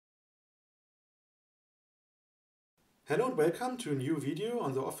Hello and welcome to a new video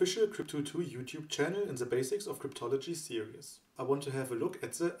on the official CryptoTool YouTube channel in the Basics of Cryptology series. I want to have a look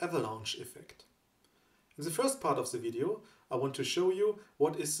at the avalanche effect. In the first part of the video, I want to show you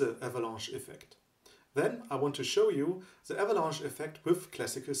what is the avalanche effect. Then I want to show you the avalanche effect with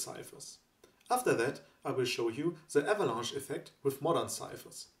classical ciphers. After that, I will show you the avalanche effect with modern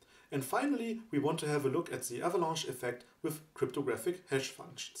ciphers. And finally, we want to have a look at the avalanche effect with cryptographic hash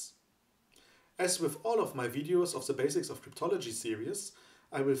functions. As with all of my videos of the Basics of Cryptology series,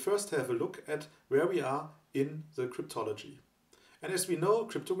 I will first have a look at where we are in the cryptology. And as we know,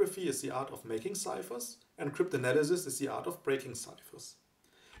 cryptography is the art of making ciphers, and cryptanalysis is the art of breaking ciphers.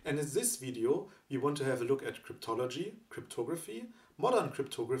 And in this video, we want to have a look at cryptology, cryptography, modern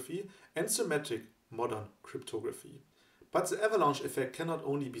cryptography, and symmetric modern cryptography. But the avalanche effect cannot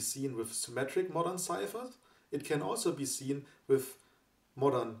only be seen with symmetric modern ciphers, it can also be seen with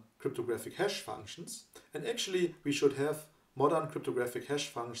modern cryptographic hash functions, and actually we should have modern cryptographic hash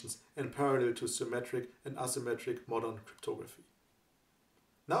functions in parallel to symmetric and asymmetric modern cryptography.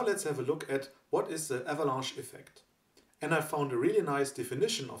 Now let's have a look at what is the avalanche effect. And I found a really nice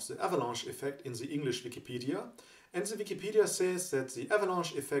definition of the avalanche effect in the English Wikipedia, and the Wikipedia says that the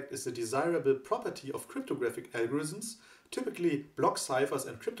avalanche effect is a desirable property of cryptographic algorithms, typically block ciphers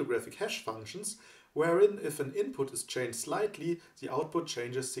and cryptographic hash functions, wherein if an input is changed slightly, the output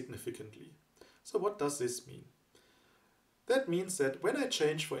changes significantly. So what does this mean? That means that when I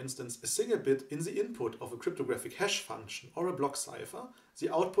change, for instance, a single bit in the input of a cryptographic hash function or a block cipher,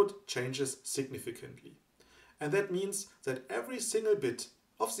 the output changes significantly. And that means that every single bit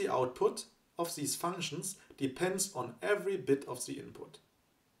of the output of these functions depends on every bit of the input.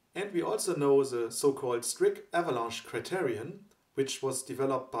 And we also know the so-called strict avalanche criterion, which was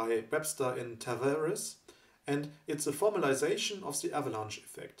developed by Webster in Tavares, and it's a formalization of the avalanche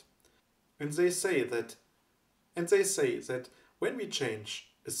effect. And they say that when we change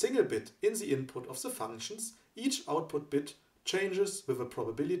a single bit in the input of the functions, each output bit changes with a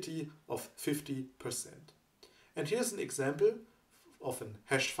probability of 50%. And here's an example of a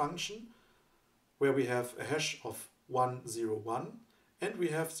hash function where we have a hash of 101 and we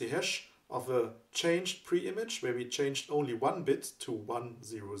have the hash of a changed pre-image where we changed only one bit to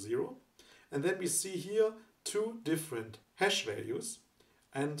 100, and then we see here two different hash values,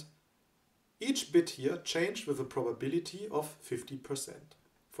 and each bit here changed with a probability of 50%.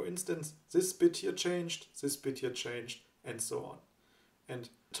 For instance, this bit here changed, this bit here changed, and so on. And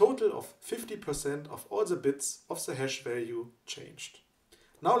a total of 50% of all the bits of the hash value changed.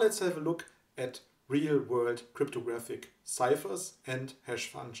 Now let's have a look at real-world cryptographic ciphers and hash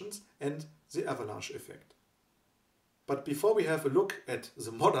functions and the avalanche effect. But before we have a look at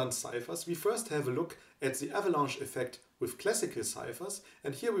the modern ciphers, we first have a look at the avalanche effect with classical ciphers,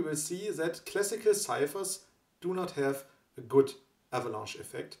 and here we will see that classical ciphers do not have a good avalanche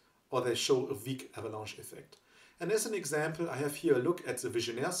effect, or they show a weak avalanche effect. And as an example, I have here a look at the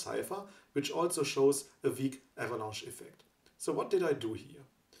Vigenère cipher, which also shows a weak avalanche effect. So what did I do here?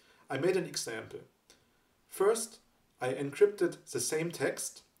 I made an example. First, I encrypted the same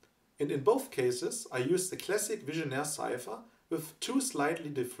text, and in both cases I used the classic Vigenère cipher with two slightly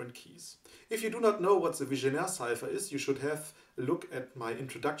different keys. If you do not know what the Vigenère cipher is, you should have a look at my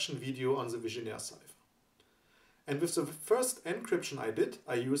introduction video on the Vigenère cipher. And with the first encryption I did,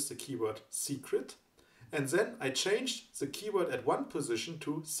 I used the keyword secret, and then I changed the keyword at one position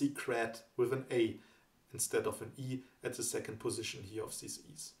to secret with an A instead of an E at the second position here of these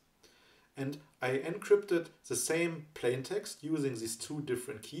E's. And I encrypted the same plaintext using these two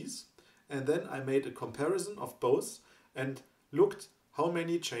different keys, and then I made a comparison of both and looked how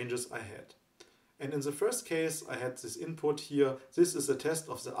many changes I had. And in the first case I had this input here, this is a test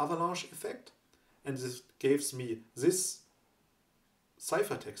of the avalanche effect, and this gives me this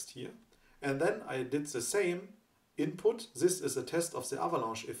ciphertext here. And then I did the same input, this is a test of the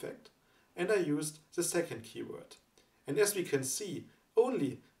avalanche effect, and I used the second keyword. And as we can see,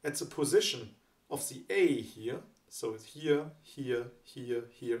 only at the position of the A here, so here, here, here,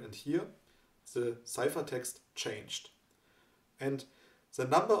 here, and here, the ciphertext changed. And the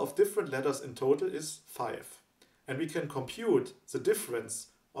number of different letters in total is 5. And we can compute the difference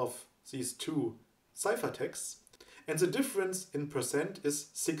of these two ciphertexts. And the difference in percent is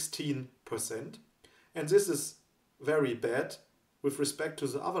 16%. And this is very bad with respect to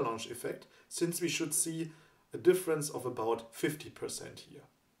the avalanche effect, since we should see a difference of about 50% here.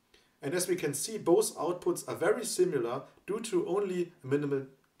 And as we can see, both outputs are very similar due to only a minimal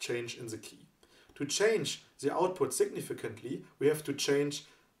change in the key. To change the output significantly, we have to change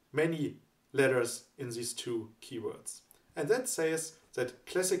many letters in these two keywords. And that says that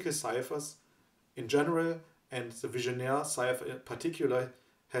classical ciphers in general and the Vigenère cipher in particular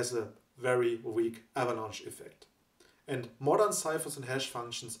has a very weak avalanche effect. And modern ciphers and hash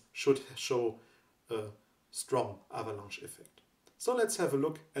functions should show a strong avalanche effect. So let's have a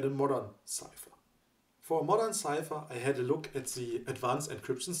look at a modern cipher. For a modern cipher, I had a look at the Advanced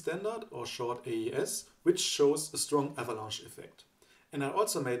Encryption Standard, or short AES, which shows a strong avalanche effect. And I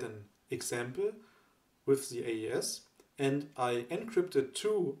also made an example with the AES, and I encrypted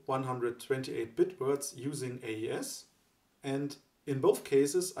two 128-bit words using AES, and in both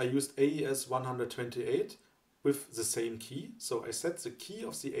cases I used AES 128 with the same key. So I set the key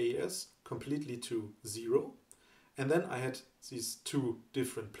of the AES completely to 0, and then I had these two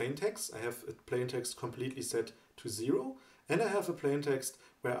different plaintexts. I have a plaintext completely set to 0, and I have a plaintext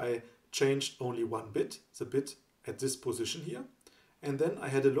where I changed only one bit, the bit at this position here, and then I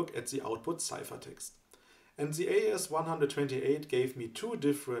had a look at the output ciphertext. And the AES 128 gave me two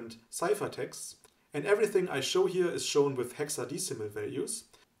different ciphertexts, and everything I show here is shown with hexadecimal values,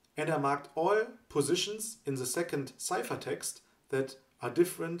 and I marked all positions in the second ciphertext that are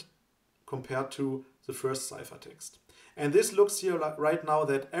different compared to the first ciphertext. And this looks here like right now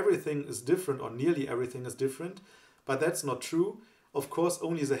that everything is different, or nearly everything is different, but that's not true. Of course,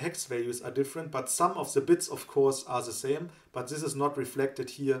 only the hex values are different, but some of the bits, of course, are the same, but this is not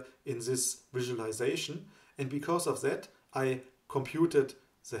reflected here in this visualization. And because of that, I computed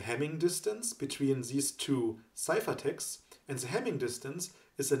the Hamming distance between these two ciphertexts, and the Hamming distance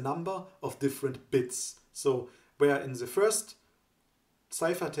is a number of different bits. So where in the first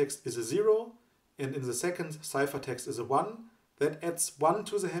ciphertext is a 0, and in the second ciphertext is a 1, that adds 1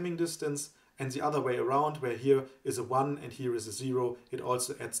 to the Hamming distance, and the other way around, where here is a 1 and here is a 0, it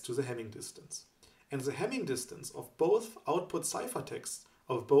also adds to the Hamming distance. And the Hamming distance of both output ciphertexts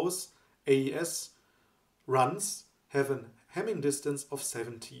of both AES runs have a Hamming distance of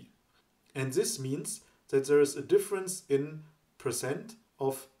 70. And this means that there is a difference in percent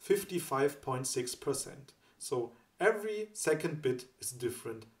of 55.6%. So every second bit is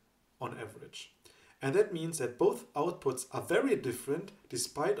different on average. And that means that both outputs are very different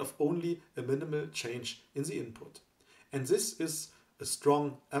despite of only a minimal change in the input. And this is a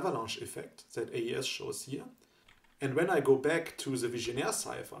strong avalanche effect that AES shows here. And when I go back to the Vigenère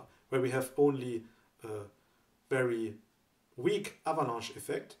cipher, where we have only a very weak avalanche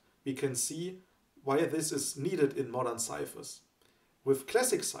effect, we can see why this is needed in modern ciphers. With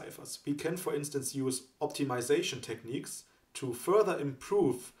classic ciphers, we can, for instance, use optimization techniques to further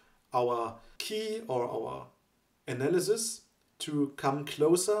improve our key or our analysis to come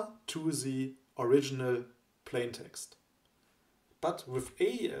closer to the original plaintext. But with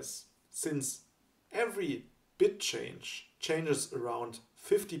AES, since every bit changes around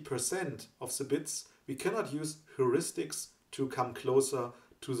 50% of the bits, we cannot use heuristics to come closer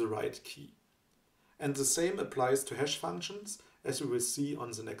to the right key. And the same applies to hash functions, as we will see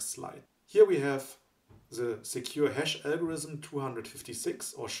on the next slide. Here we have the secure hash algorithm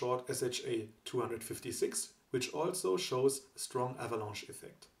 256, or short SHA 256, which also shows a strong avalanche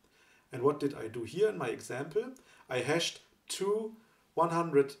effect. And what did I do here in my example? I hashed two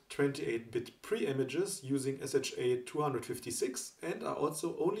 128-bit pre-images using SHA 256, and I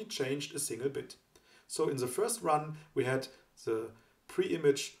also only changed a single bit. So in the first run we had the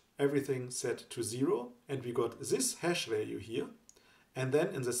pre-image everything set to 0, and we got this hash value here. And then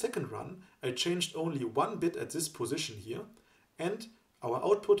in the second run, I changed only one bit at this position here, and our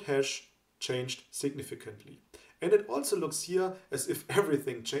output hash changed significantly. And it also looks here as if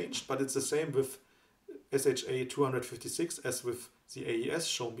everything changed, but it's the same with SHA 256 as with the AES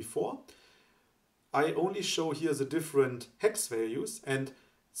shown before. I only show here the different hex values, and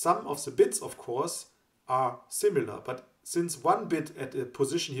some of the bits, of course, are similar, but since one bit at a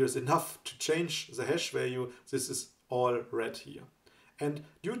position here is enough to change the hash value, this is all red here. And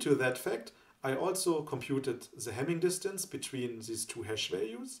due to that fact, I also computed the Hamming distance between these two hash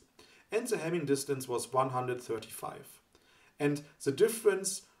values, and the Hamming distance was 135. And the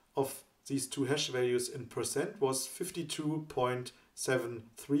difference of these two hash values in percent was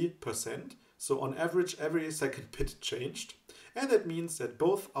 52.73%. So on average, every second bit changed. And that means that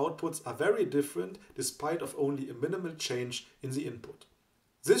both outputs are very different despite of only a minimal change in the input.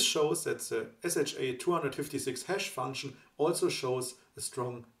 This shows that the SHA 256 hash function also shows a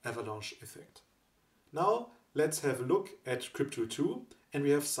strong avalanche effect. Now let's have a look at CrypTool, and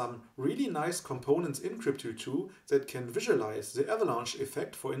we have some really nice components in CrypTool that can visualize the avalanche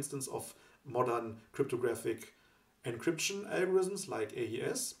effect, for instance, of modern cryptographic encryption algorithms like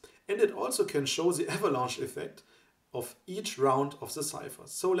AES, and it also can show the avalanche effect of each round of the ciphers.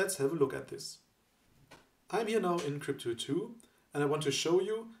 So let's have a look at this. I'm here now in CrypTool, and I want to show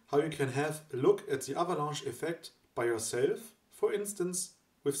you how you can have a look at the Avalanche effect by yourself, for instance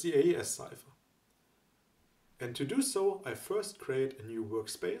with the AES cipher. And to do so, I first create a new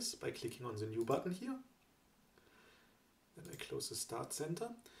workspace by clicking on the new button here. Then I close the Start Center.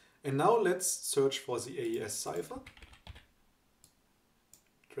 And now let's search for the AES cipher.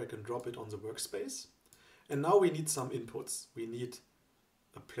 Drag and drop it on the workspace. And now we need some inputs. We need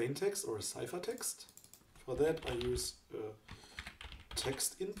a plain text or a ciphertext. For that I use a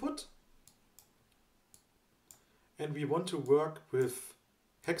text input. And we want to work with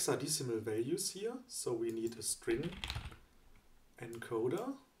hexadecimal values here. So we need a string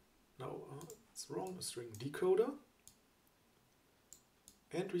encoder. No, it's wrong, a string decoder.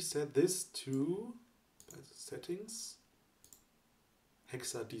 And we set this to, by the settings,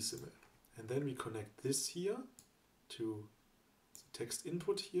 hexadecimal. And then we connect this here to the text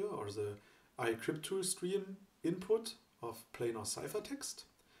input here, or the CrypTool stream input of plain or ciphertext.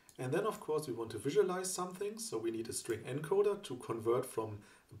 And then of course we want to visualize something, so we need a string encoder to convert from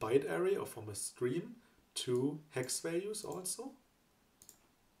a byte array or from a stream to hex values also.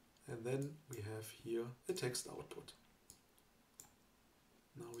 And then we have here a text output.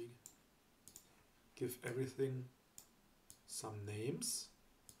 Now we give everything some names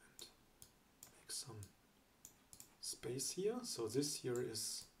and make some space here. So this here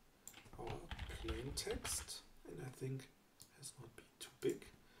is our plain text, and I think it has not been too big.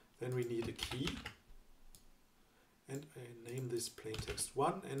 Then we need a key, and I name this plain text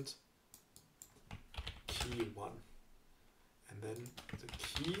 1 and key 1. And then the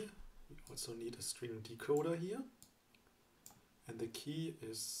key, we also need a string decoder here. And the key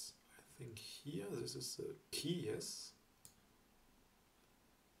is, I think here, this is the key, yes.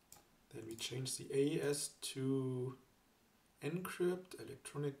 Then we change the AES to encrypt,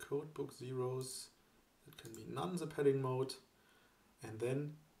 electronic codebook zeros. That can be none, the padding mode. And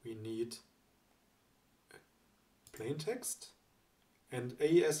then we need a plain text. And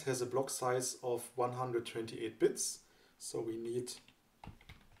AES has a block size of 128 bits. So we need,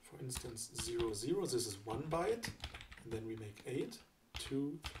 for instance, 00. This is 1 byte. And then we make 8,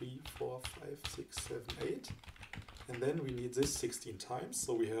 2, 3, 4, 5, 6, 7, 8. And then we need this 16 times.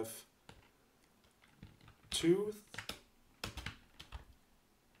 So we have 2,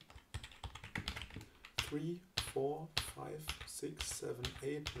 3, 4, 5, 6, 7,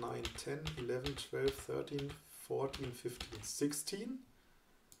 8, 9, 10, 11, 12, 13, 14, 15, 16.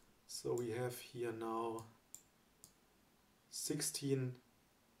 So we have here now 16.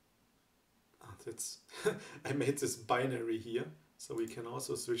 That's I made this binary here, so we can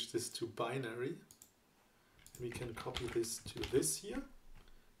also switch this to binary. We can copy this to this here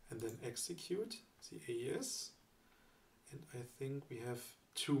and then execute the AES. And I think we have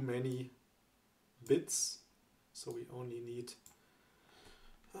too many bits, so we only need,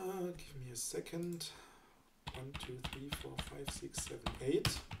 give me a second, 1, 2, 3, 4, 5, 6, 7,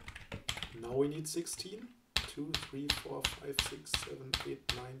 8. Now we need 16. 2, 3, 4, 5, 6, 7,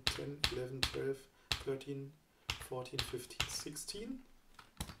 8, 9, 10, 11, 12, 13, 14, 15, 16.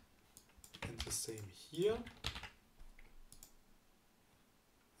 And the same here.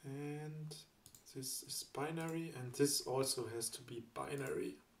 And this is binary, and this also has to be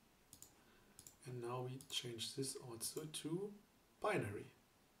binary. And now we change this also to binary.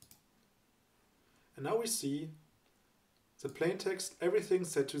 And now we see the plain text, everything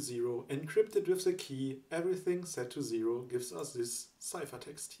set to 0, encrypted with the key, everything set to 0 gives us this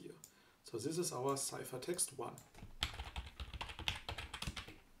ciphertext here. So this is our ciphertext 1.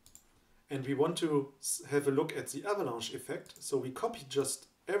 And we want to have a look at the Avalanche effect, so we copy just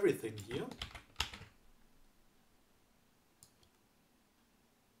everything here.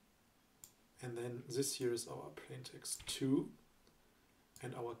 And then this here is our plain text 2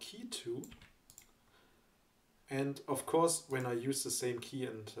 and our key 2. And of course, when I use the same key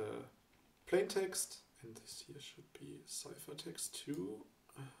and plain text, and this here should be ciphertext 2,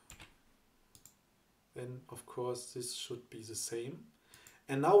 then of course this should be the same.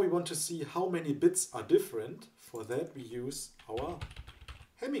 And now we want to see how many bits are different. For that we use our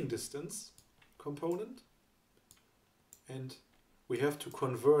Hamming distance component. And we have to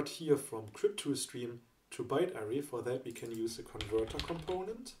convert here from CrypTool stream to byte array. For that we can use the converter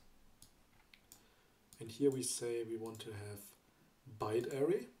component. And here we say we want to have byte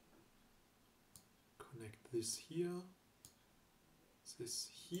array. Connect this here,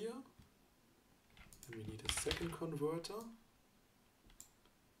 and we need a second converter.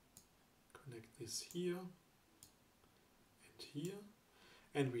 Connect this here and here.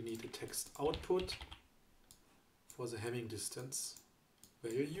 And we need a text output for the Hamming distance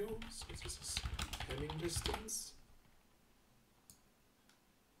value. So this is Hamming distance.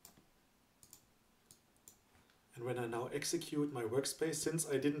 And when I now execute my workspace, since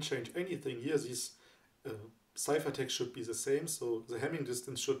I didn't change anything here, these ciphertext should be the same, so the Hamming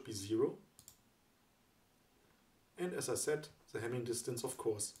distance should be 0. And as I said, the Hamming distance, of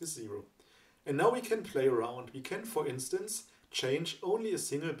course, is 0. And now we can play around. We can, for instance, change only a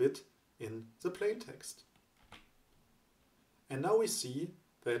single bit in the plaintext. And now we see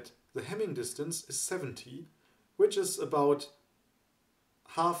that the Hamming distance is 70, which is about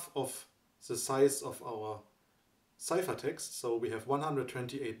half of the size of our ciphertext. So we have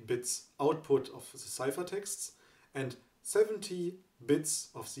 128 bits output of the ciphertexts, and 70 bits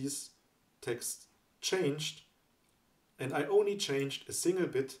of these texts changed, and I only changed a single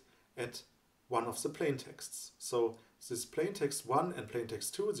bit at one of the plaintexts. So this plaintext 1 and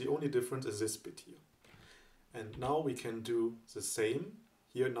plaintext 2, the only difference is this bit here. And now we can do the same.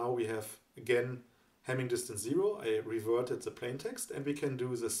 Here now we have again Hamming distance 0. I reverted the plaintext, and we can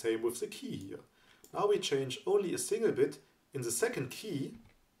do the same with the key here. Now we change only a single bit in the second key,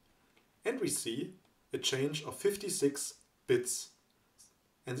 and we see a change of 56 bits.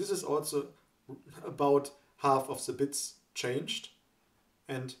 And this is also about half of the bits changed.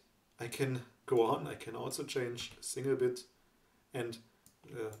 And I can go on, I can also change a single bit. And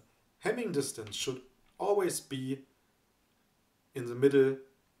the Hamming distance should always be in the middle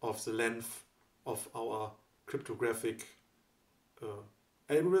of the length of our cryptographic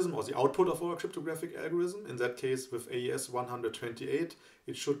algorithm, or the output of our cryptographic algorithm. In that case, with AES 128,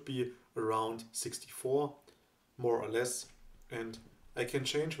 it should be around 64, more or less. And I can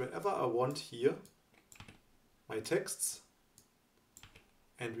change wherever I want here my texts,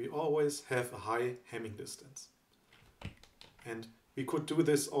 and we always have a high Hamming distance. And we could do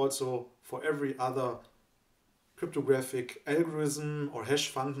this also for every other cryptographic algorithm or hash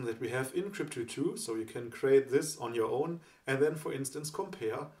function that we have in Crypto2. So you can create this on your own and then, for instance,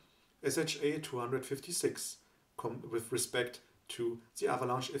 compare SHA 256 with respect to the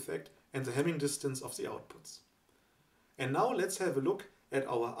Avalanche effect and the Hamming distance of the outputs. And now let's have a look at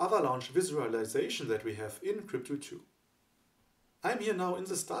our Avalanche visualization that we have in Crypto2. I'm here now in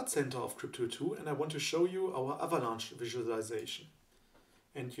the start center of Crypto2, and I want to show you our Avalanche visualization.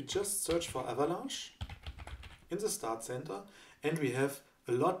 And you just search for Avalanche in the start center, and we have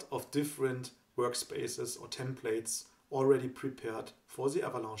a lot of different workspaces or templates already prepared for the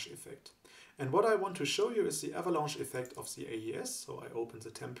Avalanche effect. And what I want to show you is the Avalanche effect of the AES. So I open the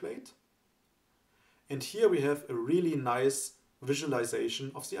template, and here we have a really nice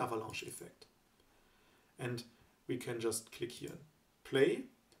visualization of the Avalanche effect. And we can just click here, play,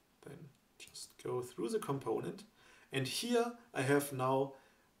 then just go through the component. And here I have now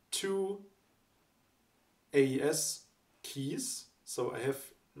two AES keys. So I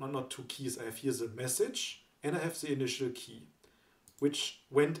have not two keys, I have here the message and I have the initial key, which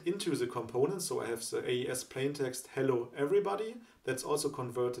went into the component. So I have the AES plaintext hello everybody, that's also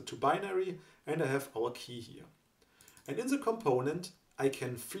converted to binary, and I have our key here. And in the component I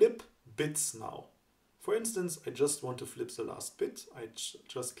can flip bits now. For instance, I just want to flip the last bit. I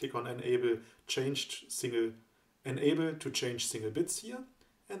just click on enable to change single bits here.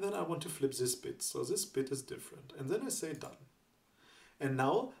 And then I want to flip this bit. So this bit is different. And then I say done. And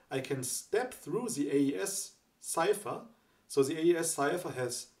now I can step through the AES cipher. So the AES cipher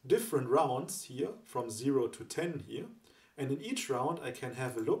has different rounds here from 0 to 10 here. And in each round I can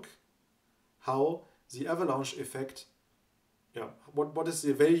have a look how the Avalanche effect, what is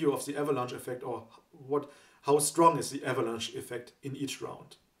the value of the Avalanche effect, or how strong is the Avalanche effect in each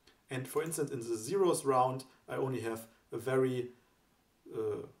round. And for instance, in the 0th round, I only have a very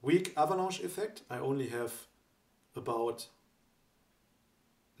weak Avalanche effect. I only have about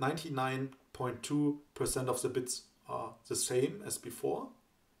 99.2% of the bits are the same as before,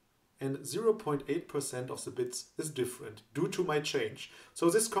 and 0.8% of the bits is different due to my change. So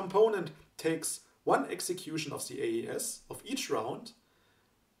this component takes one execution of the AES of each round,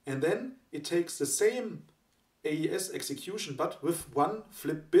 and then it takes the same AES execution but with one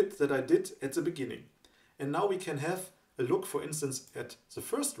flip bit that I did at the beginning. And now we can have a look, for instance, at the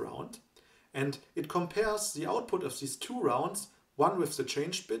first round, and it compares the output of these two rounds, one with the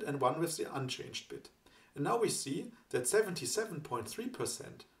changed bit and one with the unchanged bit. And now we see that 77.3%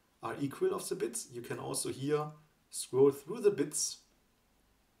 are equal of the bits. You can also here scroll through the bits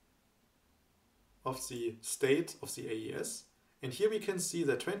of the state of the AES. And here we can see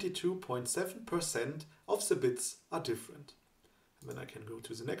that 22.7% of the bits are different. And then I can go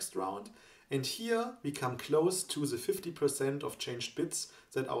to the next round. And here we come close to the 50% of changed bits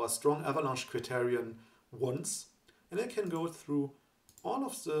that our strong Avalanche criterion wants. And I can go through all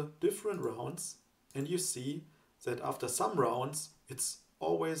of the different rounds, and you see that after some rounds it's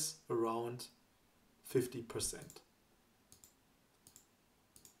always around 50%.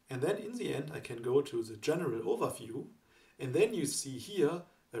 And then in the end, I can go to the general overview, and then you see here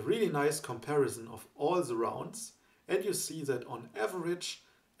a really nice comparison of all the rounds, and you see that on average,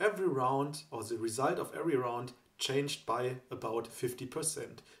 every round, or the result of every round, changed by about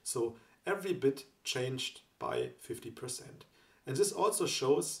 50%. So every bit changed by 50%. And this also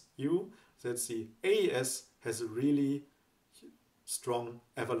shows you that the AES has a really strong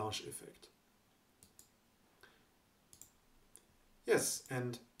avalanche effect. Yes,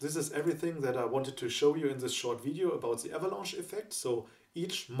 and this is everything that I wanted to show you in this short video about the avalanche effect. So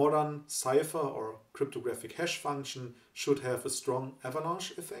each modern cipher or cryptographic hash function should have a strong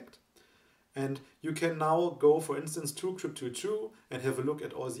avalanche effect. And you can now go, for instance, to CrypTool 2 and have a look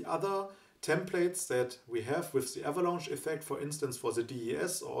at all the other templates that we have with the avalanche effect, for instance, for the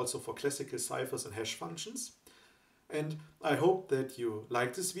DES or also for classical ciphers and hash functions. And I hope that you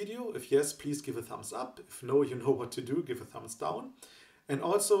like this video. If yes, please give a thumbs up. If no, you know what to do, give a thumbs down. And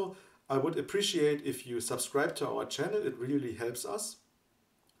also, I would appreciate if you subscribe to our channel. It really helps us.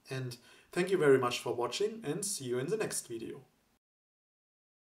 And thank you very much for watching, and see you in the next video.